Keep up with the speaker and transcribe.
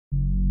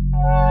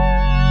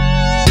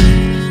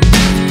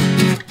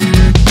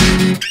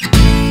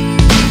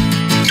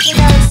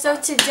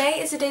So today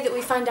is the day that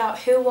we find out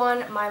who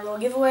won my little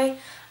giveaway.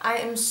 I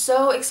am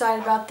so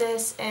excited about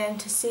this and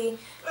to see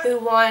who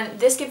won.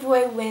 This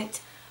giveaway went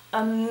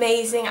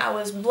amazing. I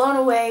was blown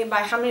away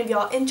by how many of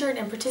y'all entered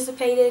and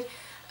participated.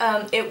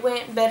 It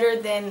went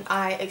better than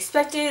I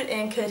expected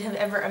and could have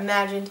ever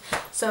imagined.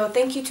 So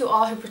thank you to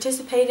all who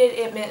participated.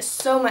 It meant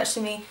so much to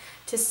me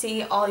to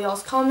see all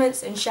y'all's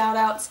comments and shout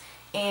outs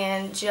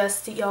and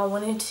just that y'all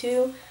wanted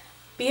to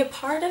be a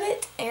part of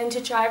it and to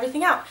try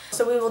everything out.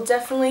 So we will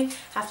definitely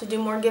have to do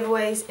more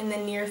giveaways in the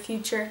near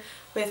future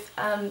with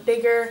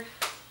bigger,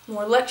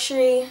 more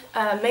luxury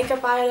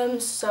makeup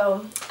items.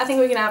 So I think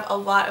we can have a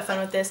lot of fun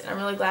with this, and I'm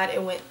really glad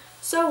it went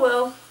so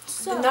well.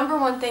 So the number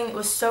one thing that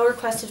was so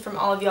requested from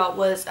all of y'all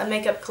was a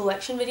makeup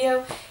collection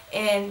video,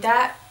 and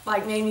that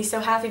made me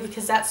so happy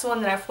because that's the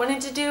one that I've wanted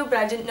to do, but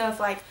I didn't know if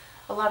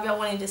a lot of y'all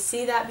wanted to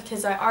see that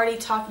because I already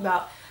talked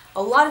about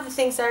a lot of the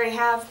things I already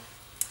have.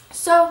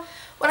 So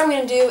what I'm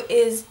going to do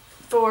is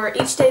for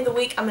each day of the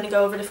week I'm going to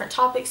go over different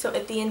topics. So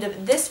at the end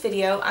of this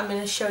video I'm going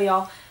to show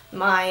y'all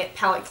my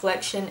palette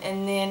collection,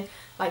 and then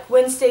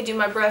Wednesday do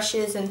my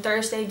brushes, and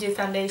Thursday do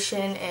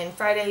foundation, and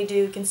Friday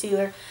do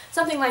concealer,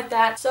 something like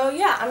that. So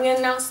yeah, I'm going to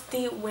announce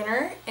the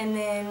winner, and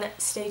then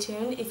stay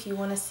tuned if you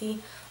want to see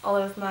all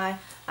of my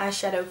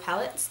eyeshadow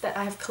palettes that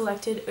I've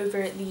collected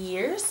over the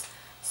years.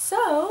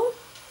 So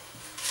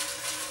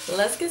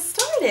let's get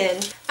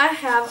started. I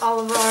have all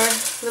of our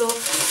little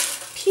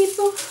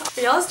people.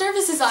 Are y'all as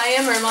nervous as I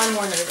am, or am I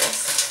more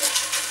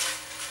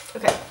nervous?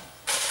 Okay.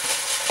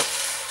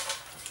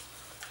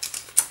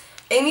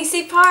 Amy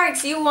C.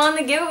 Parks, you won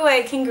the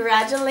giveaway.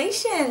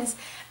 Congratulations.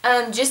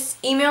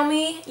 Just email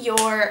me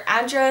your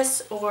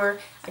address, or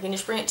I can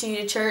just bring it to you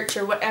to church,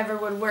 or whatever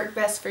would work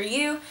best for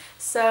you.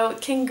 So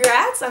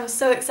congrats. I'm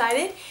so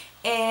excited.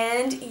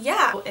 And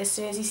yeah, as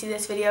soon as you see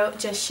this video,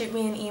 just shoot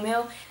me an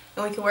email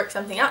and we can work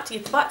something out to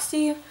get the box to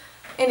you.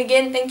 And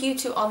again, thank you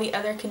to all the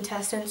other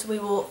contestants. We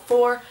will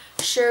for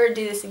sure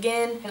do this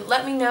again. And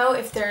let me know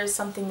if there's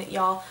something that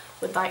y'all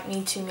would like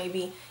me to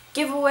maybe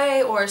give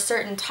away, or a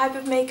certain type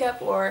of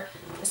makeup, or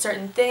a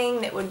certain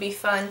thing that would be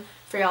fun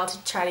for y'all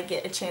to try to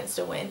get a chance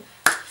to win.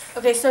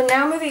 Okay, so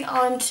now moving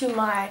on to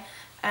my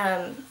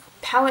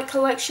palette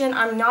collection.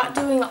 I'm not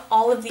doing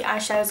all of the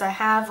eyeshadows I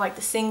have, like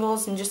the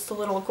singles and just the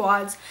little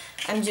quads.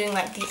 I'm doing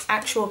the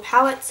actual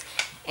palettes,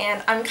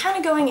 and I'm kind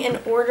of going in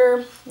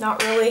order,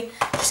 not really,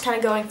 just kind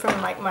of going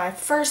from my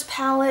first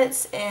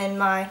palettes and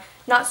my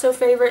not so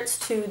favorites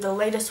to the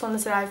latest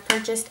ones that I've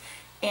purchased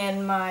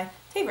and my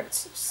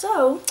favorites.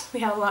 So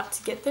we have a lot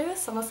to get through,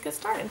 so let's get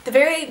started. The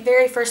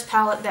very first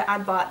palette that I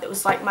bought that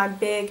was my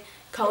big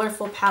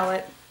colorful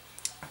palette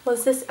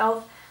was this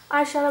e.l.f.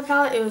 eyeshadow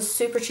palette. It was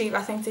super cheap.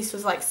 I think this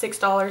was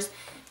 $6.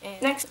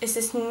 And next is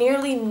this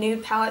nearly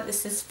nude palette.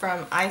 This is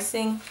from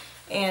Icing,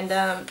 and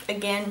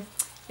again,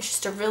 it's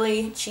just a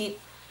really cheap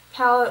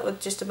palette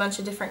with just a bunch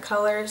of different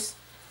colors.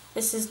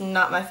 This is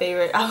not my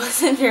favorite. I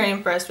wasn't very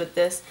impressed with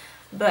this,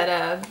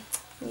 but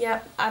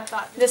yep, I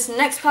thought. This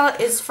next palette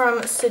is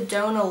from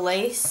Sedona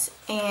Lace,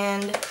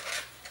 and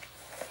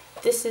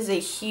this is a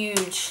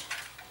huge,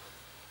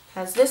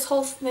 has this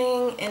whole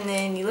thing, and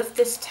then you lift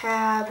this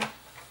tab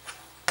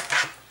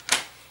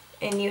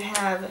and you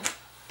have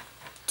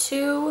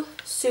two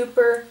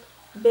super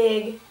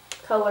big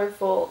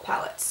colorful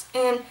palettes.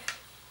 And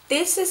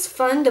this is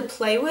fun to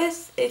play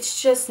with.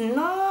 It's just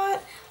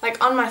not,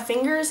 on my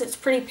fingers it's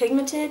pretty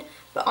pigmented,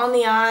 but on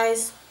the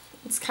eyes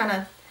it's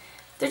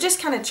they're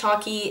just kind of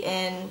chalky,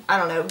 and I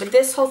don't know, but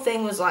this whole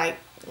thing was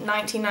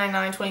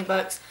 $19.99, 20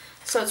 bucks,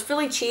 so it's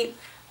really cheap,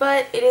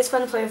 but it is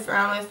fun to play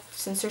around with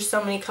since there's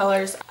so many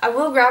colors. I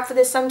will grab for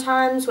this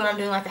sometimes when I'm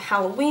doing a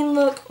Halloween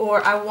look,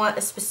 or I want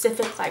a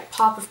specific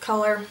pop of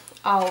color.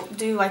 I'll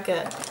do a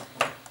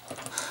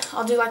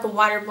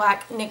white or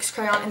black NYX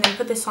crayon and then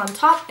put this on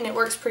top, and it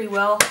works pretty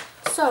well,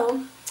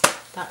 so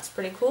that's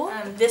pretty cool.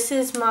 This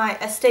is my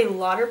Estee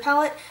Lauder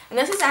palette, and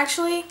this is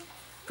actually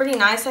pretty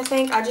nice, I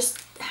think. I just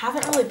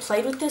haven't really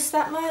played with this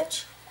that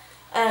much,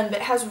 but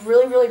it has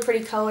really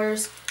pretty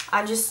colors.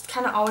 I just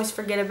kind of always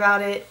forget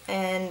about it,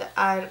 and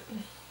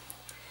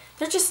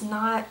they're just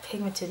not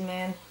pigmented,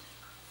 man.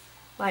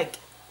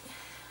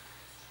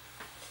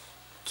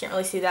 Can't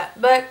really see that,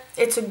 but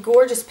it's a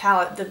gorgeous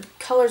palette. The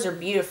colors are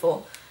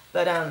beautiful,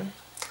 but I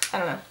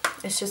don't know,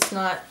 it's just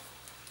not,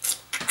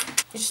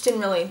 it just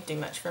didn't really do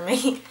much for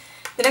me.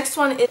 The next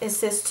one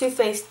is this Too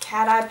Faced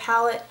Cat Eye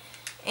palette,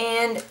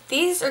 and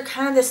these are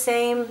kind of the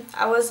same.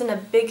 I wasn't a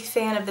big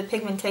fan of the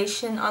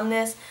pigmentation on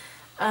this,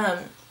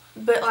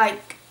 but I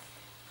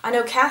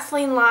know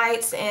Kathleen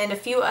Lights and a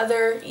few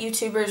other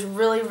YouTubers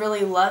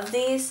really love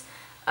these.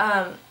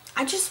 I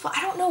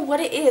don't know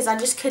what it is. I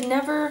just could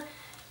never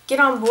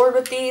get on board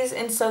with these,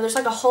 and so there's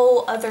a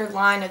whole other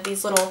line of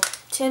these little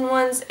tin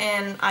ones,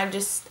 and I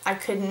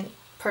couldn't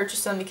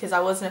purchase them because I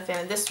wasn't a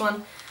fan of this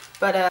one.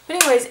 But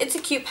anyways, it's a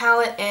cute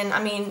palette, and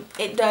I mean,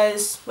 it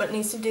does what it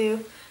needs to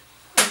do.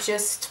 It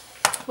just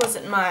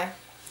wasn't my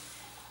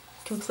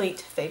complete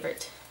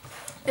favorite.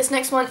 This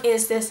next one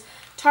is this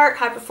Tarte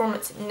High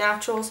Performance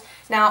Naturals.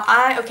 Now,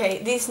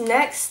 these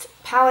next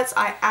palettes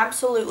I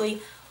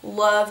absolutely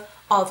love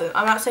all of them.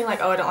 I'm not saying like,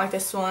 oh, I don't like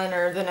this one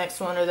or the next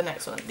one or the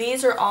next one.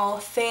 These are all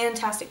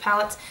fantastic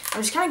palettes.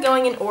 I'm just kind of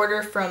going in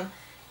order from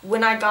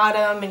when I got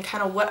them and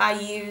kind of what I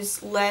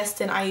use less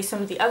than I use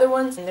some of the other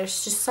ones. And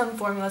there's just some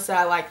formulas that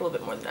I like a little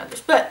bit more than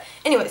others. But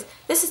anyways,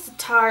 this is the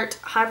Tarte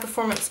High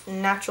Performance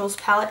Naturals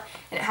palette,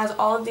 and it has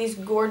all of these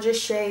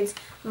gorgeous shades.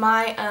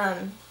 My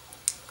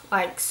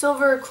like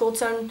silver cool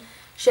tone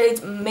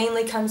shades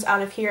mainly comes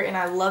out of here, and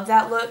I love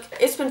that look.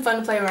 It's been fun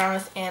to play around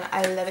with, and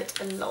I love it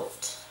a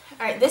lot.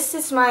 Alright, this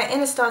is my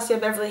Anastasia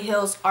Beverly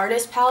Hills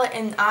Artist palette,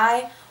 and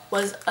I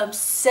was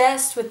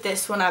obsessed with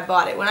this when I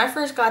bought it. When I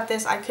first got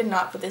this, I could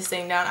not put this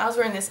thing down. I was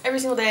wearing this every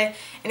single day,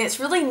 and it's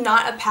really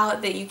not a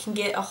palette that you can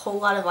get a whole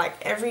lot of like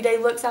everyday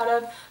looks out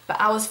of, but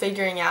I was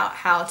figuring out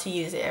how to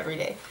use it every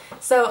day.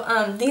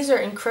 So these are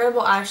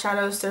incredible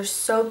eyeshadows. They're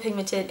so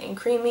pigmented and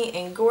creamy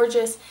and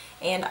gorgeous,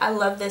 and I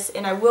love this,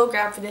 and I will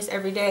grab for this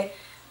every day.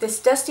 This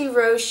Dusty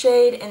Rose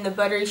shade and the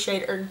Buttery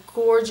shade are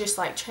gorgeous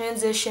like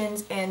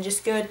transitions and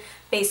just good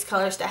base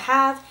colors to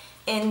have.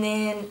 And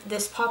then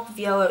this Pop of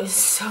Yellow is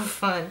so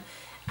fun.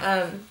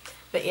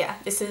 But yeah,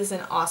 this is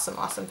an awesome,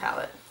 awesome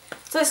palette.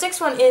 So this next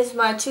one is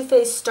my Too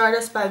Faced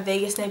Stardust by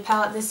Vegas Nail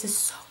palette. This is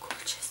so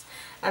gorgeous.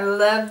 I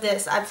love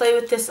this. I play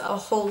with this a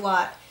whole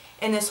lot.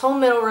 And this whole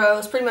middle row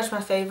is pretty much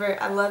my favorite.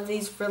 I love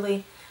these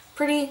really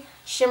pretty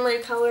shimmery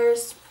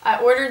colors. I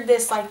ordered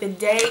this like the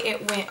day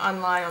it went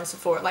online on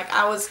Sephora. Like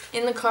I was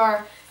in the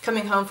car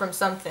coming home from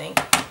something,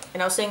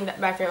 and I was sitting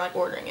back there like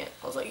ordering it.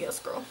 I was like, yes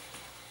girl.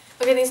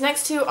 Okay, these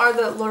next two are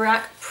the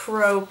Lorac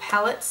Pro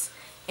palettes,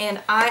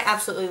 and I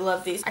absolutely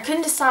love these. I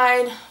couldn't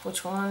decide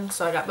which one,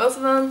 so I got both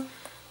of them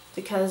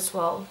because,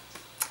 well,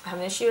 I have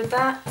an issue with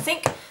that. I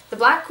think the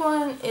black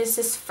one is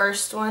this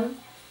first one,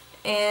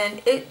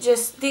 and it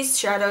just, these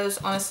shadows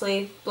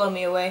honestly blow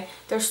me away.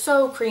 They're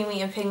so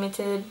creamy and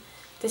pigmented.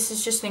 This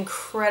is just an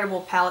incredible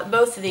palette.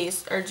 Both of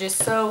these are just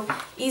so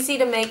easy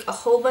to make a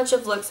whole bunch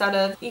of looks out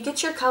of. You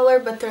get your color,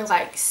 but they're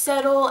like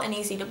subtle and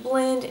easy to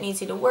blend and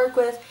easy to work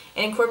with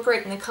and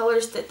incorporate in the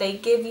colors that they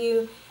give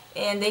you.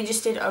 And they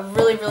just did a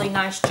really, really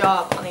nice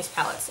job on these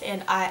palettes,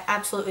 and I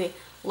absolutely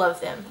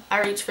love them. I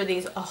reach for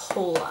these a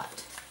whole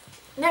lot.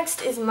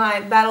 Next is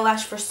my Battle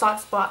Lash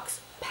Versace Box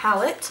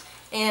palette,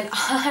 and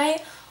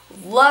I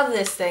love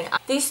this thing.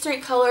 These three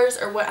colors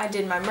are what I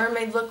did my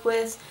mermaid look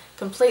with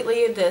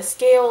completely. The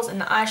scales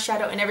and the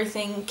eyeshadow and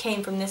everything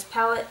came from this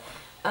palette.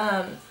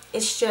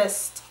 It's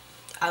just,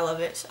 I love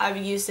it. I've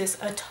used this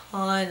a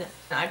ton.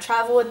 I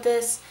travel with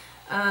this,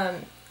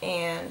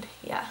 and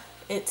yeah,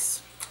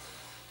 it's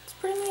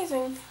pretty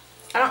amazing.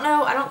 I don't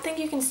know, I don't think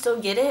you can still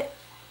get it,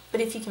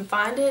 but if you can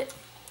find it,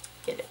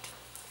 get it.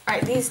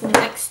 Alright, these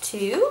next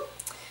two,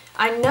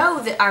 I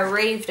know that I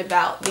raved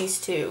about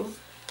these two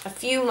a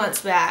few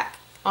months back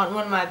on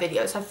one of my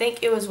videos. I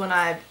think it was when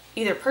I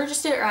either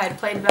purchased it or I had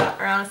played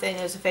around with it and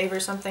it was a favor or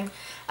something.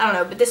 I don't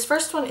know, but this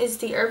first one is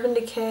the Urban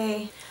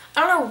Decay. I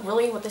don't know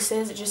really what this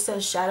is. It just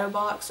says Shadow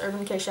Box,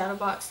 Urban Decay Shadow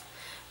Box.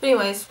 But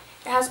anyways,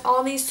 it has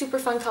all these super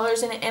fun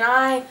colors in it, and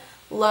I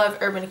love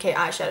Urban Decay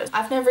eyeshadows.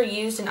 I've never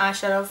used an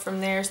eyeshadow from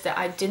theirs that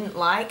I didn't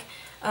like,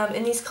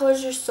 and these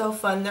colors are so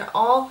fun. They're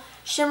all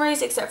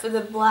shimmeries except for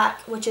the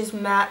black, which is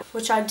matte,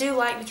 which I do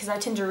like because I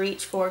tend to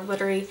reach for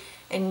glittery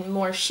and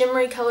more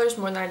shimmery colors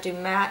more than I do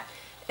matte.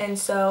 And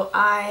so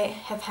I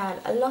have had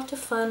a lot of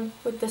fun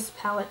with this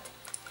palette.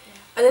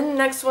 And then the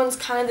next one's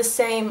kind of the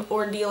same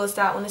ordeal as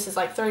that one. This is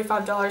like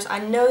 $35. I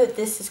know that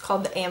this is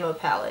called the Ammo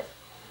palette,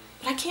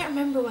 but I can't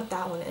remember what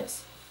that one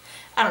is.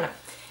 I don't know.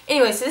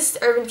 Anyway, so this is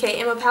the Urban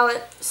Decay Ammo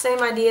palette.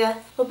 Same idea.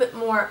 A little bit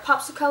more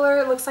pops of color.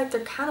 It looks like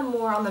they're kind of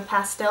more on the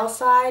pastel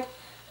side.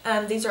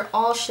 These are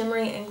all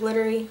shimmery and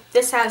glittery.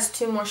 This has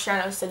two more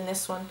shadows than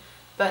this one.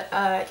 But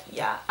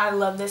yeah, I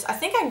love this. I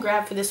think I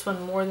grabbed for this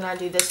one more than I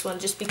do this one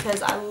just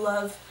because I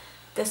love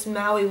this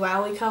Maui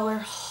Wowie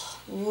color.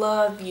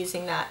 Love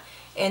using that.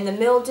 And the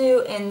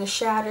Mildew and the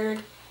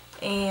Shattered.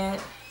 And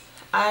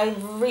I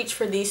reach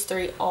for these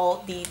three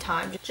all the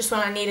time. Just when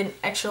I need an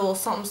extra little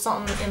something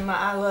something in my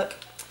eye look.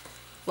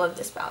 Love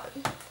this palette.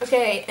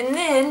 Okay, and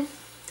then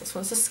this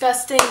one's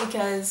disgusting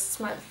because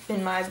it's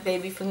been my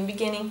baby from the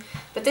beginning.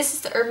 But this is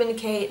the Urban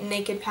Decay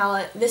Naked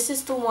palette. This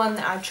is the one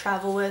that I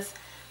travel with.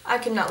 I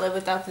could not live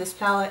without this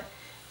palette.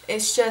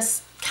 It's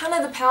just kind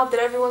of the palette that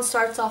everyone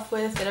starts off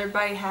with, that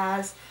everybody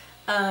has.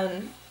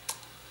 Yeah,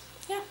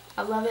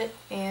 I love it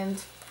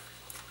and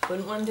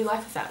wouldn't want to do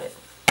life without it.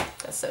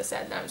 That's so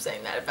sad that I'm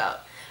saying that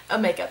about a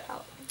makeup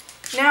palette.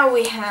 Now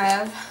we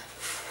have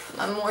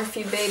my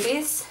Morphe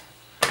babies.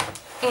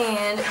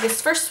 And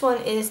this first one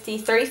is the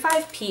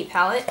 35P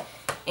palette.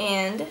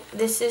 And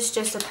this is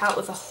just a palette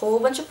with a whole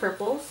bunch of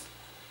purples.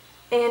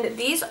 And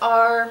these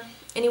are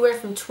anywhere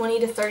from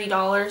 $20 to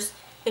 $30.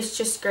 It's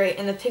just great,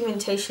 and the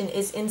pigmentation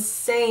is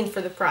insane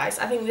for the price.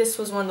 I think this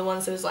was one of the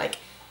ones that was like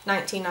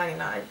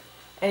 $19.99.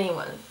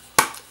 Anyone,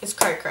 it's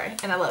cray,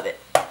 and I love it.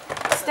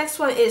 This next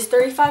one is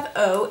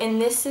 35O,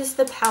 and this is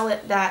the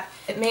palette that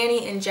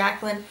Manny and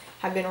Jacqueline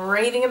have been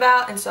raving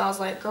about, and so I was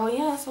like, girl,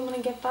 yes, I'm gonna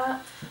get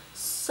that.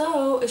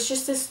 So it's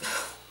just this,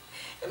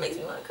 it makes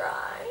me want to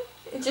cry.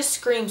 It just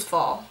screams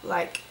fall.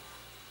 Like,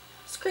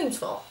 Scream's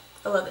fault.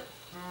 I love it.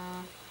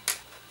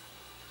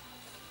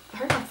 I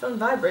heard my phone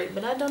vibrate,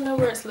 but I don't know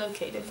where it's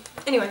located.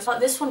 Anyways,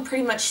 this one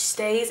pretty much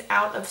stays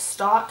out of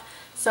stock.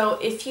 So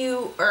if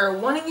you are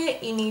wanting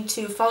it, you need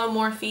to follow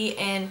Morphe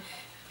and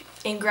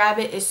grab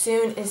it as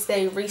soon as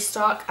they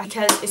restock,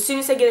 because as soon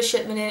as they get a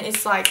shipment in,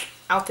 it's like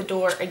out the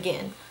door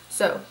again.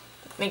 So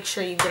make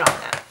sure you get on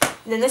that.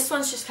 And then this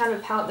one's just kind of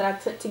a palette that I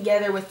put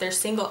together with their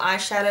single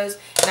eyeshadows,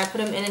 and I put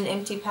them in an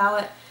empty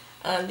palette.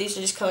 These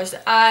are just colors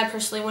that I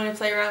personally wanted to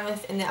play around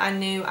with and that I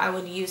knew I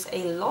would use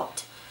a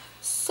lot.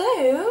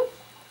 So,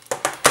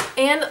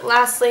 and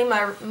lastly,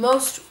 my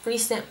most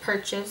recent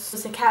purchase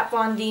was the Kat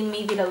Von D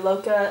Mi Vida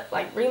Loca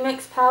like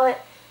remix palette,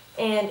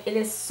 and it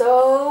is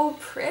so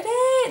pretty.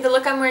 The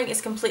look I'm wearing is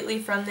completely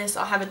from this.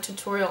 I'll have a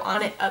tutorial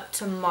on it up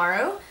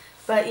tomorrow.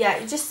 But yeah,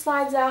 it just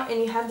slides out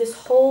and you have this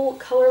whole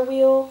color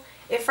wheel.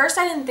 At first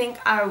I didn't think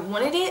I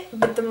wanted it,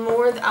 but the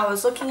more that I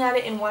was looking at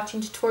it and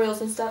watching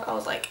tutorials and stuff, I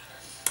was like,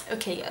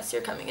 okay, yes,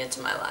 you're coming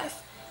into my life.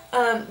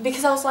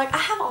 Because I was like, I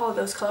have all of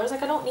those colors,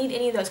 like I don't need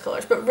any of those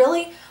colors. But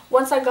really,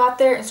 once I got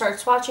there and started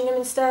swatching them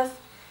and stuff,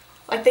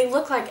 like they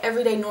look like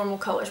everyday normal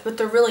colors, but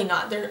they're really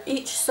not. They're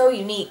each so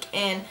unique,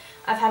 and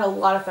I've had a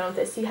lot of fun with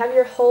this. You have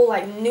your whole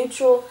like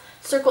neutral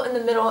circle in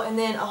the middle, and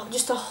then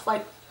just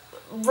like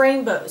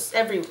rainbows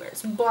everywhere.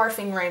 It's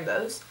barfing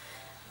rainbows.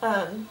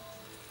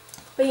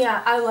 But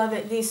yeah, I love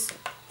it. These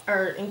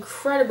are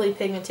incredibly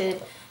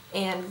pigmented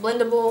and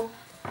blendable.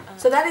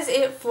 So that is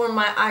it for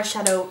my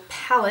eyeshadow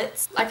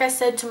palettes. Like I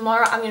said,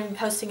 tomorrow I'm going to be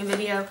posting a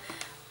video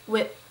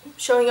with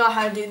showing y'all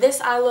how to do this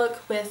eye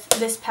look with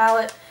this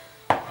palette.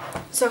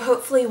 So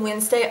hopefully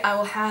Wednesday I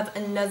will have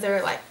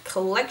another like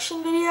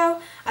collection video.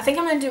 I think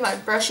I'm going to do my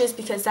brushes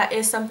because that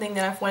is something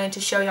that I've wanted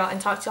to show y'all and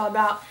talk to y'all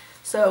about.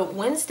 So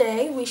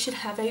Wednesday we should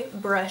have a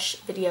brush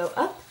video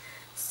up.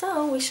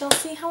 So we shall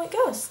see how it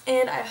goes.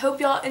 And I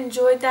hope y'all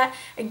enjoyed that.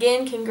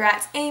 Again,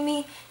 congrats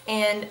Amy,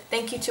 and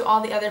thank you to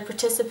all the other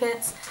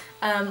participants.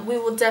 We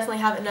will definitely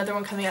have another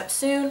one coming up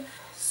soon.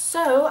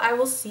 So I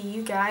will see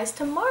you guys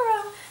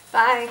tomorrow.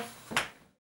 Bye.